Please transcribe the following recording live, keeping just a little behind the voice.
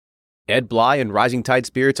Ed Bly and Rising Tide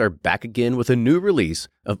Spirits are back again with a new release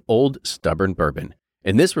of Old Stubborn Bourbon.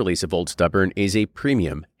 And this release of Old Stubborn is a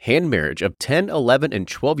premium hand marriage of 10, 11, and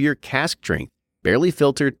 12-year cask strength, barely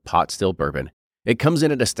filtered pot still bourbon. It comes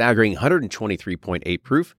in at a staggering 123.8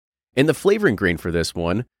 proof, and the flavoring grain for this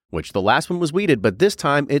one, which the last one was wheated, but this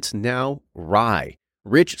time it's now rye.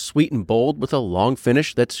 Rich, sweet, and bold with a long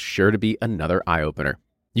finish that's sure to be another eye-opener.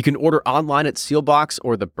 You can order online at Sealbox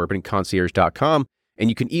or thebourbonconcierge.com, and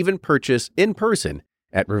you can even purchase in person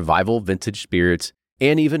at Revival Vintage Spirits,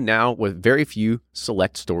 and even now with very few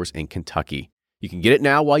select stores in Kentucky. You can get it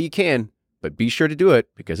now while you can, but be sure to do it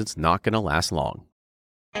because it's not going to last long.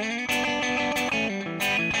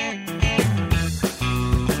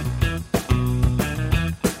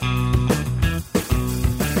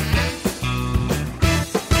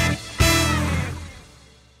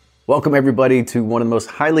 Welcome everybody to one of the most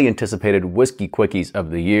highly anticipated Whiskey Quickies of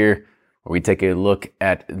the year, where we take a look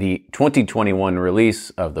at the 2021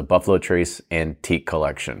 release of the Buffalo Trace Antique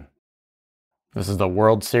Collection. This is the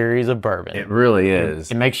World Series of bourbon. It really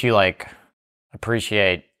is. It makes you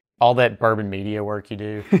appreciate all that bourbon media work you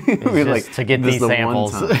do to get these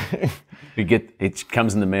samples. It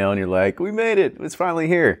comes in the mail and you're like, we made it. It's finally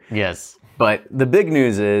here. Yes. But the big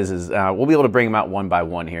news is we'll be able to bring them out one by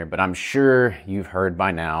one here, but I'm sure you've heard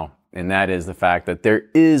by now, and that is the fact that there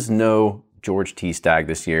is no George T. Stagg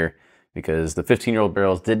this year, because the 15-year-old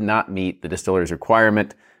barrels did not meet the distiller's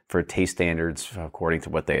requirement for taste standards according to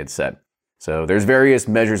what they had said. So there's various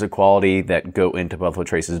measures of quality that go into Buffalo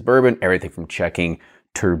Trace's bourbon, everything from checking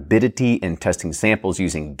turbidity and testing samples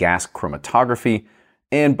using gas chromatography,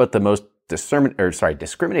 but the most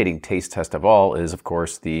discriminating taste test of all is, of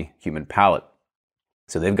course, the human palate.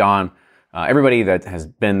 So they've gone, everybody that has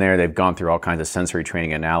been there, they've gone through all kinds of sensory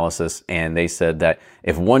training analysis, and they said that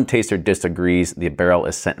if one taster disagrees, the barrel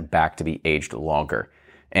is sent back to be aged longer.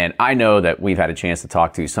 And I know that we've had a chance to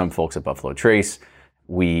talk to some folks at Buffalo Trace.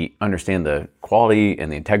 We understand the quality and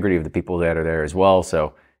the integrity of the people that are there as well.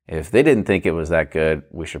 So if they didn't think it was that good,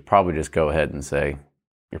 we should probably just go ahead and say,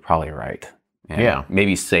 you're probably right. And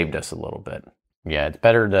maybe saved us a little bit. Yeah, it's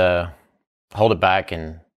better to hold it back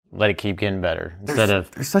and let it keep getting better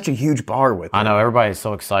There's such a huge bar with it. I know, everybody's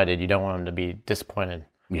so excited. You don't want them to be disappointed.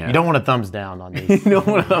 Yeah. You don't want a thumbs down on these. You don't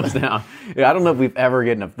want a thumbs down. Yeah, I don't know if we've ever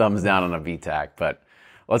gotten a thumbs down on a VTAC, but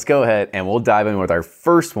let's go ahead and we'll dive in with our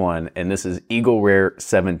first one, and this is Eagle Rare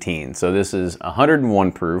 17. So this is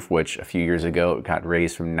 101 proof, which a few years ago it got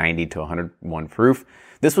raised from 90 to 101 proof.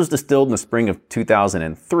 This was distilled in the spring of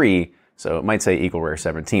 2003, so it might say Eagle Rare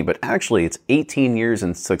 17, but actually it's 18 years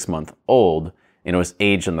and 6 months old, and it was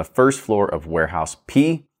aged on the first floor of Warehouse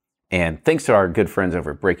P. And thanks to our good friends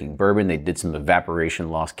over at Breaking Bourbon, they did some evaporation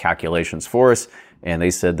loss calculations for us, and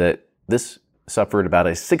they said that this suffered about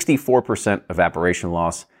a 64% evaporation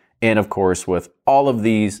loss. And of course, with all of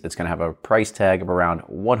these, it's going to have a price tag of around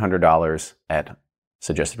 $100 at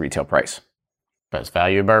suggested retail price. Best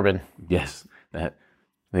value of bourbon. Yes.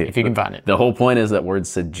 If you can find it. The whole point is that word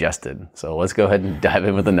suggested. So let's go ahead and dive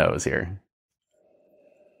in with the nose here.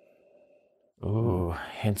 Ooh,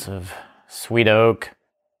 hints of sweet oak.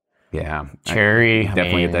 Yeah. Cherry.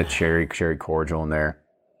 Definitely get that cherry cordial in there.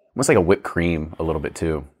 Almost like a whipped cream a little bit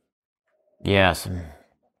too. Yeah, some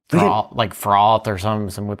froth or some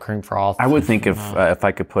whipped cream froth. I would think if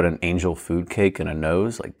I could put an angel food cake in a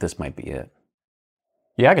nose, like this might be it.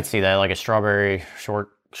 Yeah, I could see that, like a strawberry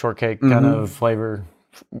shortcake kind of flavor.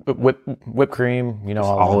 Whipped cream,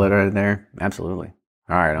 all that in there. Absolutely.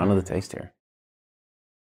 All right, on to the taste here.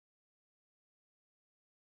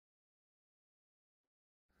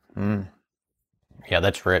 Yeah,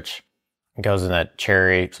 that's rich. It goes in that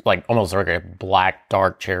cherry, almost like a black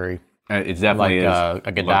dark cherry. It's definitely like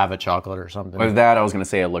a Godiva chocolate or something. With that, I was going to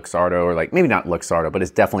say a Luxardo, or maybe not Luxardo, but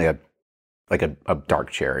it's definitely a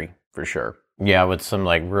dark cherry for sure. Yeah, with some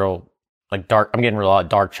real dark. I'm getting a lot of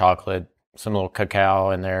dark chocolate, some little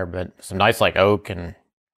cacao in there, but some nice oak and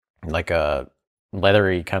a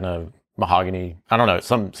leathery kind of mahogany. I don't know,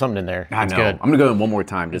 something in there. It's good. I'm going to go in one more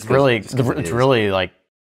time. It's really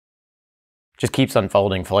just keeps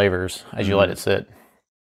unfolding flavors as you let it sit.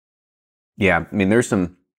 Yeah, I mean,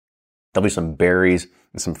 there'll be some berries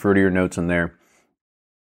and some fruitier notes in there.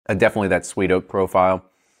 Definitely that sweet oak profile.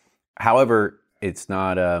 However, it's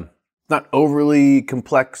not overly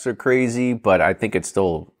complex or crazy, but I think it's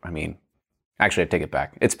still, actually I take it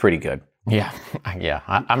back. It's pretty good. Yeah.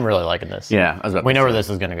 I'm really liking this. Yeah. We know where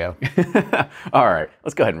this is going to go. All right.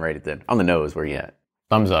 Let's go ahead and rate it then. On the nose, where you at?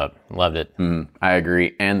 Thumbs up. Loved it. I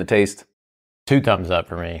agree. And the taste? 2 thumbs up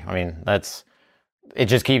for me. It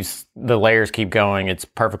just keeps, the layers keep going. It's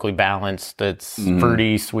perfectly balanced. It's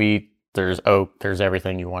fruity, sweet, there's oak, there's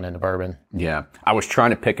everything you want in a bourbon. Yeah. I was trying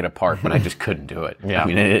to pick it apart, but I just couldn't do it. Yeah. I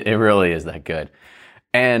mean, it really is that good.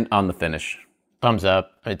 And on the finish. Thumbs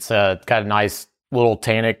up. It's got a nice little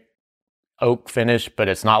tannic oak finish, but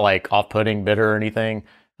it's not like off-putting, bitter or anything.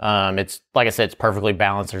 It's like I said, it's perfectly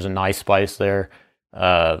balanced. There's a nice spice there.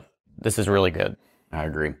 This is really good. I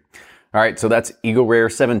agree. All right, so that's Eagle Rare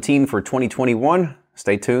 17 for 2021.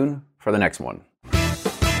 Stay tuned for the next one.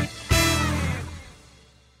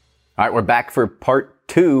 All right, we're back for part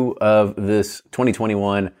 2 of this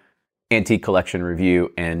 2021 Antique Collection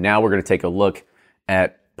review, and now we're going to take a look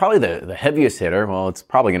at probably the heaviest hitter. Well, it's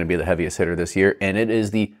probably going to be the heaviest hitter this year, and it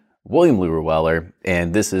is the William Lure Weller,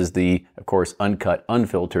 and this is the, of course, uncut,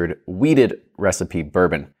 unfiltered, wheated recipe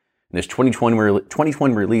bourbon. This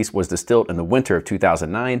 2020 release was distilled in the winter of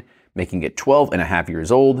 2009, making it 12 and a half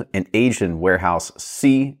years old and aged in warehouse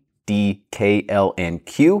C, D, K, L, and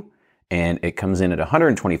Q, and it comes in at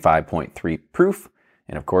 125.3 proof.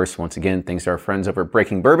 And of course, once again, thanks to our friends over at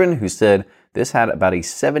Breaking Bourbon, who said this had about a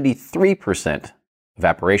 73%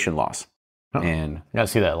 evaporation loss. Oh, and you gotta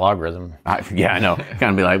see that logarithm. I know. Kind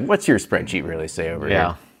of be like, what's your spreadsheet really say over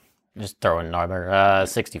here? Just throw in a number.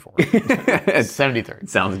 64. 73.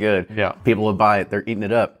 Sounds good. Yeah. People will buy it. They're eating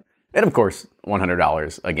it up. And of course,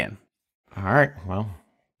 $100 again. All right. Well,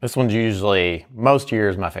 this one's usually, most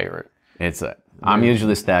years, my favorite. I'm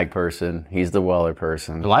usually the Stag person. He's the Weller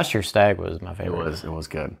person. Last year's Stag was my favorite. It was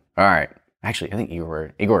good. All right. Actually, I think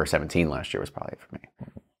Igor 17 last year was probably for me.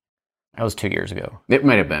 That was 2 years ago. It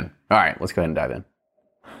might have been. All right, let's go ahead and dive in.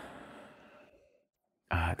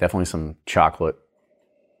 Definitely some chocolate.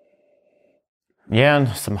 Yeah, and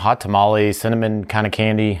some hot tamale, cinnamon kind of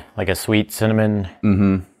candy, like a sweet cinnamon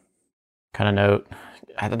kind of note.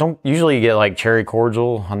 I don't usually get like cherry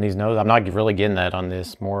cordial on these notes. I'm not really getting that on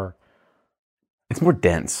this. It's more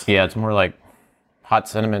dense. Yeah, it's more like hot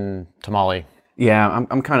cinnamon tamale. Yeah,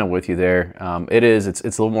 I'm kind of with you there. It's a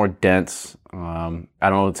little more dense. I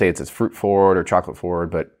don't want to say it's fruit forward or chocolate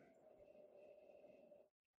forward, but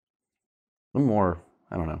a little more,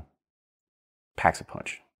 I don't know, packs a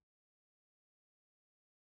punch.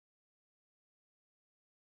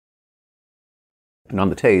 And on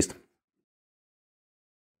the taste, I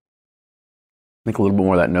think a little bit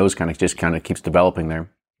more of that nose kind of keeps developing there.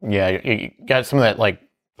 Yeah, you got some of that like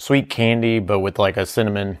sweet candy, but with like a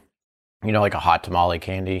cinnamon, like a hot tamale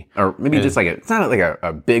candy. Or maybe just like it's not like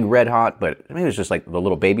a big red hot, but maybe it's just like the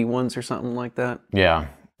little baby ones or something like that. Yeah,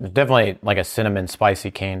 it's definitely like a cinnamon spicy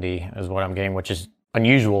candy is what I'm getting, which is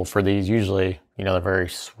unusual for these. Usually, they're very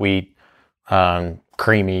sweet,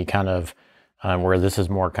 creamy kind of, where this is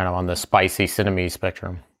more kind of on the spicy cinnamon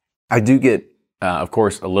spectrum. I do get, of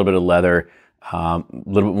course, a little bit of leather, a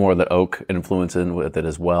little bit more of the oak influence in with it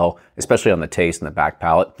as well, especially on the taste and the back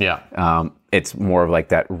palate. Yeah. It's more of like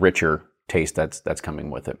that richer taste that's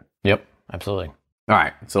coming with it. Yep, absolutely. All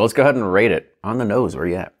right, so let's go ahead and rate it. On the nose, where are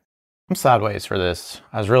you at? I'm sideways for this.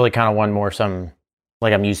 I was really kind of wanting more some,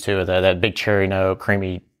 like I'm used to with that big cherry note,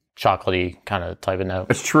 creamy, chocolatey kind of type of note.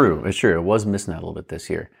 It's true. It was missing that a little bit this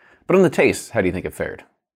year. But on the taste, how do you think it fared?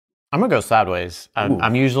 I'm going to go sideways.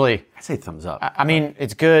 I'm usually... I'd say thumbs up. I mean,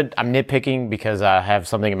 it's good. I'm nitpicking because I have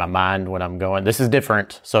something in my mind when I'm going. This is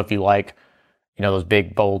different. So if you like, those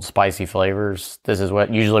big, bold, spicy flavors, this is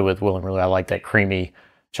what... Usually with William Lure, I like that creamy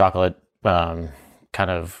chocolate kind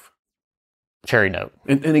of cherry note.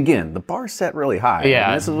 And again, the bar's set really high. Yeah. I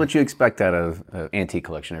mean, this is what you expect out of an antique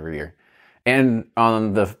collection every year. And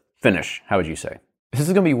on the finish, how would you say? This is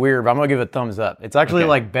going to be weird, but I'm going to give it a thumbs up. It's actually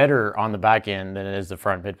like better on the back end than it is the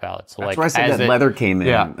front mid palate. So that's where I said that leather came in.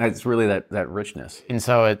 Yeah. It's really that richness. And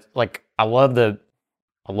so it's like, I love the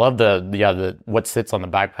what sits on the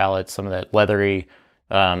back palate, some of that leathery.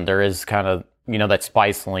 There is kind of, that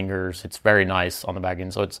spice lingers. It's very nice on the back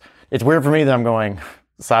end. So it's weird for me that I'm going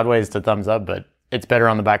sideways to thumbs up, but it's better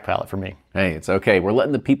on the back palate for me. Hey, it's okay. We're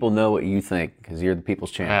letting the people know what you think because you're the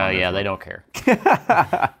people's champion. Yeah, they don't care.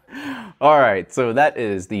 All right, so that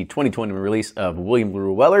is the 2020 release of William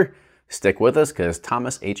Lure Weller. Stick with us because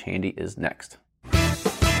Thomas H. Handy is next.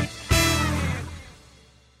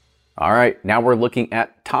 All right, now we're looking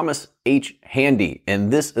at Thomas H. Handy,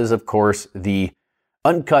 and this is, of course, the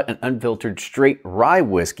uncut and unfiltered straight rye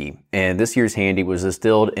whiskey. And this year's Handy was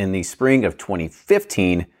distilled in the spring of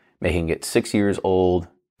 2015, making it 6 years old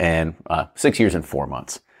and 6 years and 4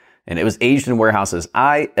 months. And it was aged in warehouses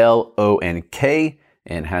I, L, O, and K,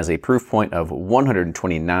 and has a proof point of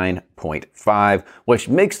 129.5, which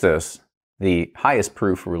makes this the highest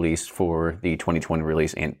proof release for the 2020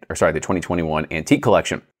 release, the 2021 Antique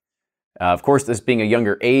Collection. Of course, this being a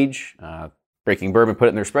younger age, Breaking Bourbon put it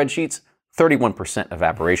in their spreadsheets, 31%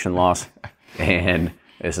 evaporation loss, and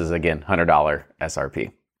This is, again, $100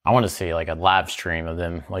 SRP. I want to see like a live stream of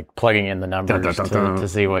them like plugging in the numbers to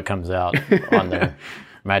see what comes out on their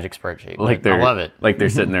Magic spreadsheet. Like I love it. Like they're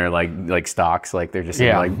sitting there like stocks, like they're just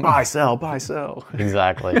sitting there like buy, sell, buy, sell.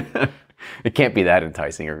 Exactly. It can't be that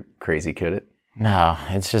enticing or crazy, could it? No,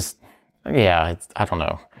 it's just, I don't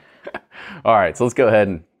know. All right, so let's go ahead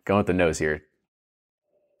and go with the nose here.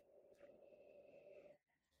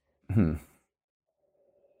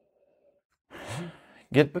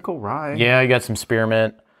 Typical rye. Yeah, you got some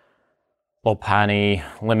spearmint, a little piney,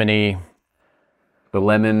 lemony. The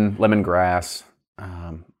lemongrass.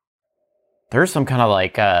 There's some kind of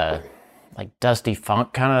like dusty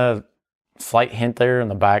funk kind of slight hint there in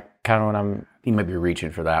the back, kind of when I'm... You might be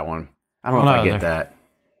reaching for that one. I don't know if I get that.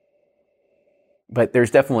 But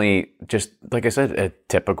there's definitely, just like I said, a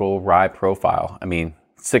typical rye profile. I mean,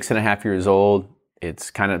 6.5 years old.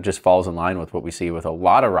 It's kind of just falls in line with what we see with a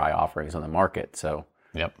lot of rye offerings on the market. So,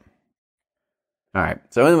 yep. All right.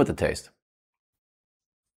 So in with the taste.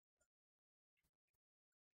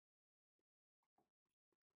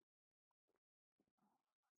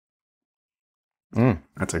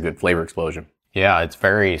 That's a good flavor explosion. Yeah, it's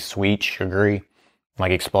very sweet, sugary,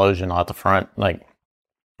 like explosion out the front. Like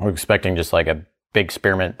we're expecting just like a big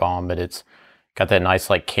spearmint bomb, but it's got that nice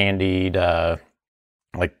like candied,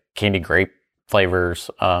 like candy grape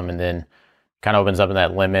flavors, and then kind of opens up in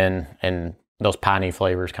that lemon and those piney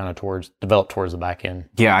flavors kind of develop towards the back end.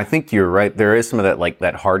 Yeah, I think you're right. There is some of that like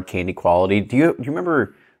that hard candy quality. Do you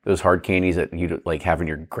remember those hard candies that you'd like have in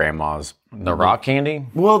your grandma's? The rock candy?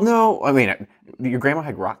 Well, no. I mean, your grandma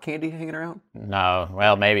had rock candy hanging around? No.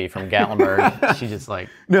 Well, maybe from Gatlinburg. She just like...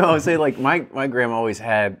 No, I would say like my grandma always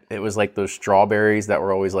had, it was like those strawberries that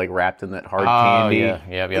were always like wrapped in that hard candy. Yeah.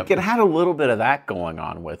 Yep. Like, it had a little bit of that going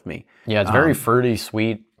on with me. Yeah, it's very fruity,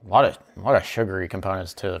 sweet. A lot of sugary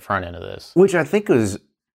components to the front end of this. Which I think was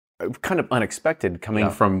kind of unexpected coming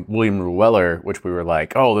from William Weller, which we were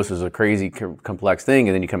like, oh, this is a crazy complex thing.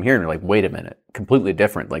 And then you come here and you're like, wait a minute, completely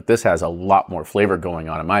different. Like this has a lot more flavor going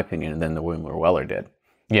on, in my opinion, than the William Weller did.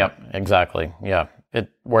 Yep, exactly. Yeah.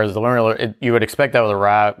 Whereas the William Weller, you would expect that with a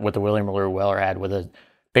rye, what the William Weller had with a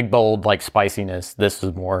big, bold, like spiciness. This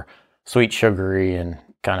is more sweet, sugary, and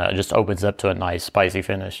kind of just opens up to a nice spicy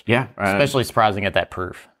finish. Yeah. Especially surprising at that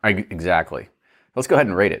proof. Exactly. Let's go ahead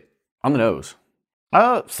and rate it. On the nose.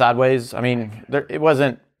 Sideways. I mean, it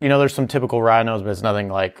wasn't, there's some typical rye nose, but it's nothing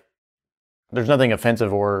like, there's nothing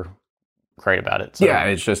offensive or great about it. So. Yeah,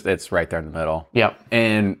 it's right there in the middle. Yep.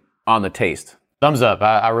 And on the taste. Thumbs up.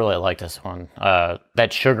 I really like this one.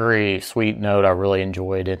 That sugary, sweet note I really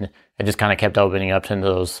enjoyed, and it just kind of kept opening up into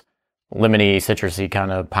those lemony, citrusy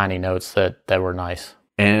kind of piney notes that were nice.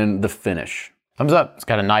 And the finish. Thumbs up. It's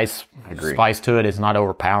got a nice spice to it. It's not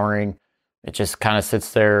overpowering. It just kind of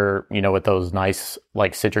sits there, with those nice,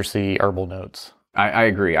 like citrusy herbal notes. I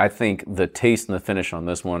agree. I think the taste and the finish on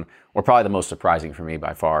this one were probably the most surprising for me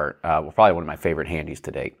by far. Probably one of my favorite handies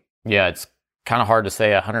to date. Yeah, it's kind of hard to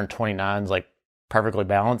say 129 is like perfectly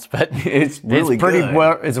balanced, but it's really pretty good.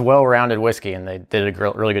 Well. It's a well-rounded whiskey, and they did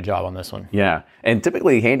a really good job on this one. Yeah, and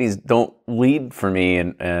typically handies don't lead for me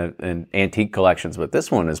in antique collections, but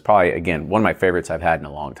this one is probably, again, one of my favorites I've had in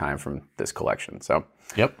a long time from this collection. So,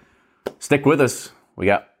 yep. Stick with us. We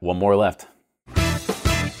got one more left.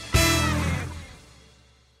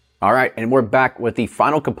 All right, and we're back with the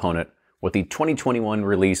final component with the 2021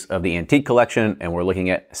 release of the Antique Collection, and we're looking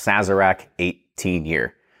at Sazerac 18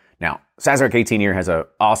 Year. Now, Sazerac 18 Year has an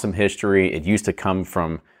awesome history. It used to come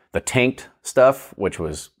from the tanked stuff, which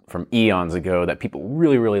was from eons ago that people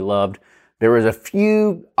really, really loved. There was a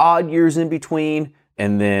few odd years in between,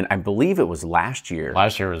 and then I believe it was last year.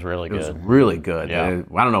 Last year was really good. It was really good. Yeah.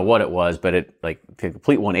 I don't know what it was, but it like a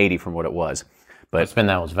complete 180 from what it was. But it's been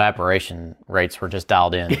those evaporation rates were just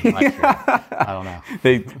dialed in last year. I don't know.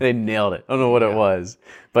 They nailed it. I don't know what it was.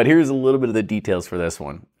 But here's a little bit of the details for this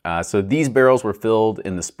one. So these barrels were filled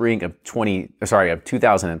in the spring of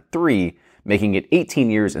 2003, making it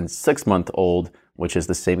 18 years and 6 months old, which is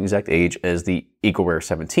the same exact age as the Eagle Rare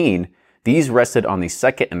 17. These rested on the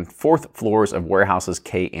second and fourth floors of warehouses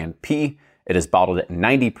K and P. It is bottled at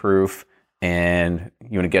 90 proof. And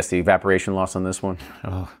you want to guess the evaporation loss on this one?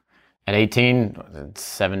 Oh, at 18, it's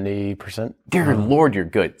 70%. Dear Lord, you're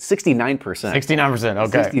good. 69%. 69%,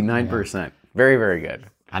 okay. 69%. Yeah. Very, very good.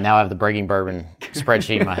 I now have the Breaking Bourbon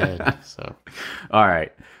spreadsheet in my head. So, all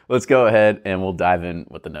right. Let's go ahead and we'll dive in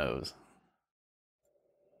with the nose.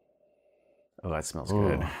 Oh, that smells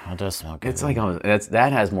good. That does smell good. It's like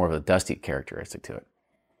that has more of a dusty characteristic to it.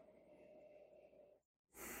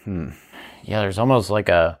 Yeah, there's almost like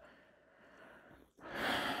a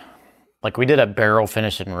like we did a barrel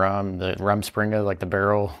finish in rum, the rum Springa, like the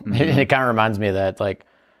barrel. It kind of reminds me of that. Like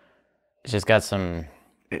it's just got some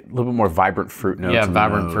A little bit more vibrant fruit notes. yeah, in the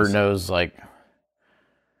vibrant nose. fruit nose. Like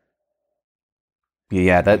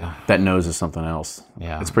Yeah, that nose is something else.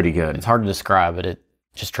 yeah, It's pretty good. it's hard to describe, but it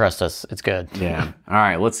just trust us, it's good. Yeah. All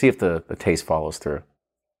right, let's see if the taste follows through.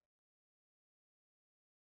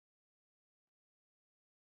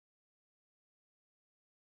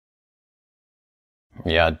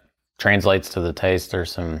 Yeah, translates to the taste.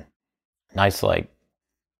 There's some nice like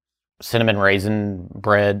cinnamon raisin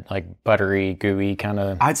bread, like buttery, gooey kind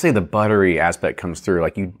of. I'd say the buttery aspect comes through.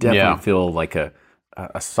 Like you definitely Yeah. feel like a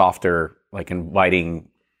softer, like inviting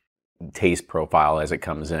taste profile as it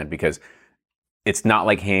comes in, because it's not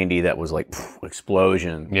like Handy that was like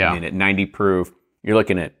explosion. Yeah. I mean, at 90 proof, you're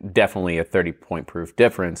looking at definitely a 30-point proof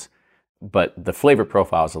difference, but the flavor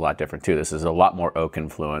profile is a lot different too. This is a lot more oak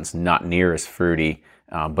influence, not near as fruity,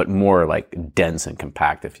 but more like dense and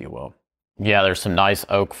compact, if you will. Yeah, there's some nice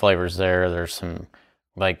oak flavors there. There's some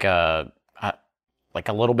like a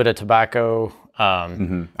little bit of tobacco. I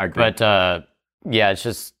agree. But yeah,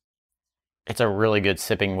 it's a really good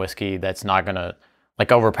sipping whiskey that's not gonna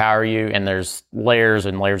like overpower you. And there's layers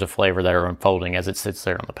and layers of flavor that are unfolding as it sits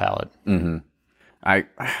there on the palate. I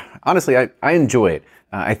honestly, I enjoy it.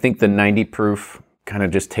 I think the 90 proof kind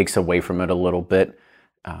of just takes away from it a little bit,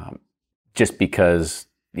 just because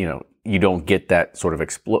you don't get that sort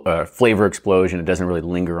of flavor explosion. It doesn't really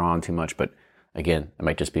linger on too much. But again, it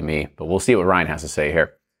might just be me. But we'll see what Ryan has to say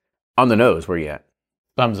here. On the nose, where you at?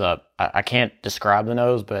 Thumbs up. I can't describe the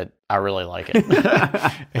nose, but I really like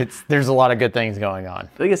it. There's a lot of good things going on.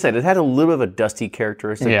 Like I said, it had a little bit of a dusty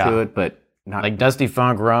characteristic Yeah. to it, but not Like dusty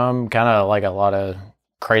funk rum, kind of like a lot of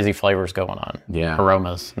crazy flavors going on. Yeah.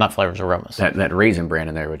 Aromas, not flavors, aromas. that raisin brand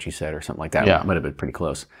in there, what you said, or something like that. Yeah. Might have been pretty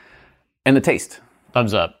close. And the taste.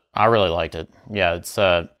 Thumbs up. I really liked it. Yeah,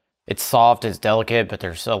 it's soft, it's delicate, but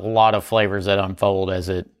there's a lot of flavors that unfold as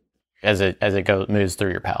it moves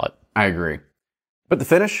through your palate. I agree. But the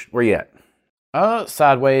finish, where you at?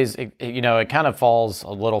 Sideways, it kind of falls a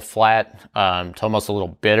little flat, to almost a little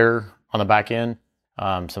bitter on the back end.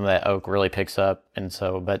 Some of that oak really picks up, and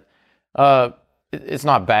so, but it's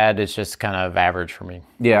not bad. It's just kind of average for me.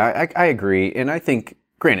 Yeah, I agree. And I think,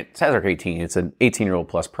 granted, Sazerac 18, it's an 18-year-old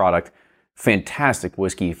plus product. Fantastic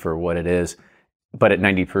whiskey for what it is. But at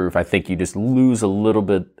 90 proof, I think you just lose a little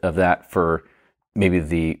bit of that for maybe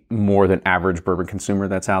the more than average bourbon consumer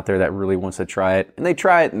that's out there that really wants to try it. And they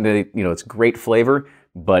try it and it's great flavor,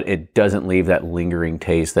 but it doesn't leave that lingering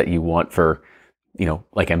taste that you want for,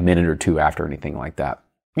 like a minute or two after anything like that.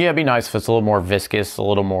 Yeah, it'd be nice if it's a little more viscous, a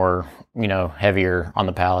little more, heavier on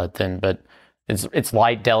the palate but it's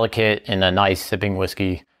light, delicate, and a nice sipping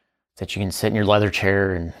whiskey that you can sit in your leather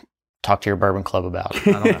chair and talk to your bourbon club about.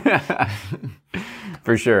 I don't know.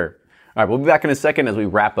 For sure. All right, we'll be back in a second as we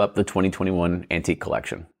wrap up the 2021 Antique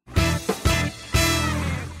Collection.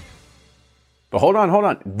 But hold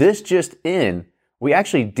on. This just in, we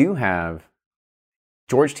actually do have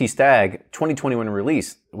George T. Stagg 2021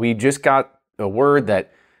 release. We just got a word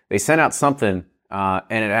that they sent out something, and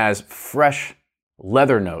it has fresh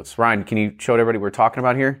leather notes. Ryan, can you show everybody what we're talking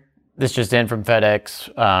about here? This just in from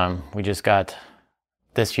FedEx. We just got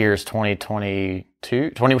this year's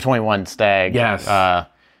 2021 Stagg. Yes.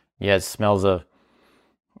 Yeah, it smells of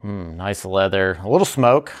nice leather. A little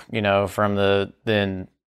smoke, from the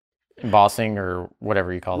embossing or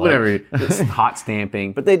whatever you call it. Whatever, it's hot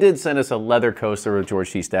stamping. But they did send us a leather coaster with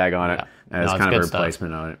George T. Stagg on it as kind of a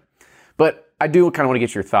replacement on it. But I do kind of want to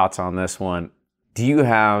get your thoughts on this one. Do you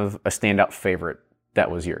have a standout favorite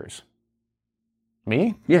that was yours?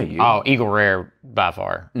 Me? Yeah, you. Oh, Eagle Rare by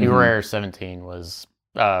far. Eagle Rare 17 was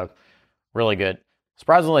really good.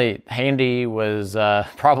 Surprisingly, Handy was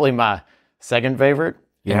probably my second favorite.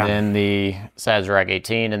 Yeah. And then the Sazerac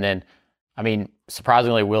 18. And then,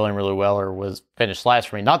 surprisingly, William Really Weller was finished last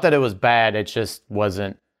for me. Not that it was bad, it just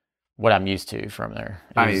wasn't what I'm used to from there.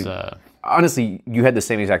 Honestly, you had the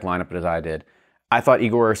same exact lineup as I did. I thought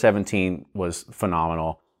Eagle Rare 17 was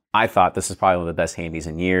phenomenal. I thought this is probably one of the best Handies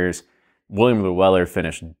in years. William Llewellyn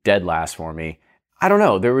finished dead last for me. I don't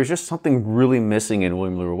know. There was just something really missing in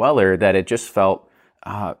William Llewellyn that it just felt,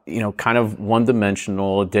 kind of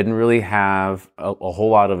one-dimensional. It didn't really have a whole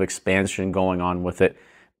lot of expansion going on with it.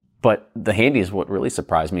 But the Handy is what really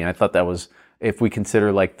surprised me. I thought that was, if we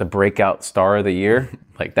consider like the breakout star of the year,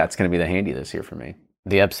 like that's going to be the Handy this year for me.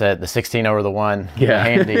 The upset, the 16 over the 1.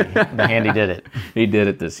 Yeah. The Handy did it. He did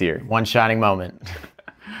it this year. One shining moment.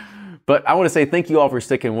 But I want to say thank you all for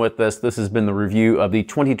sticking with us. This has been the review of the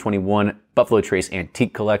 2021 Buffalo Trace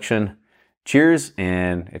Antique Collection. Cheers,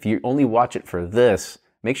 and if you only watch it for this,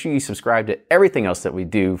 Make sure you subscribe to everything else that we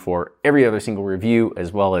do for every other single review,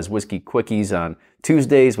 as well as Whiskey Quickies on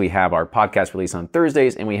Tuesdays. We have our podcast release on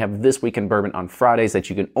Thursdays, and we have This Week in Bourbon on Fridays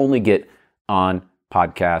that you can only get on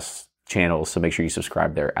podcast channels. So make sure you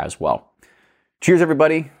subscribe there as well. Cheers,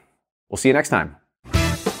 everybody. We'll see you next time.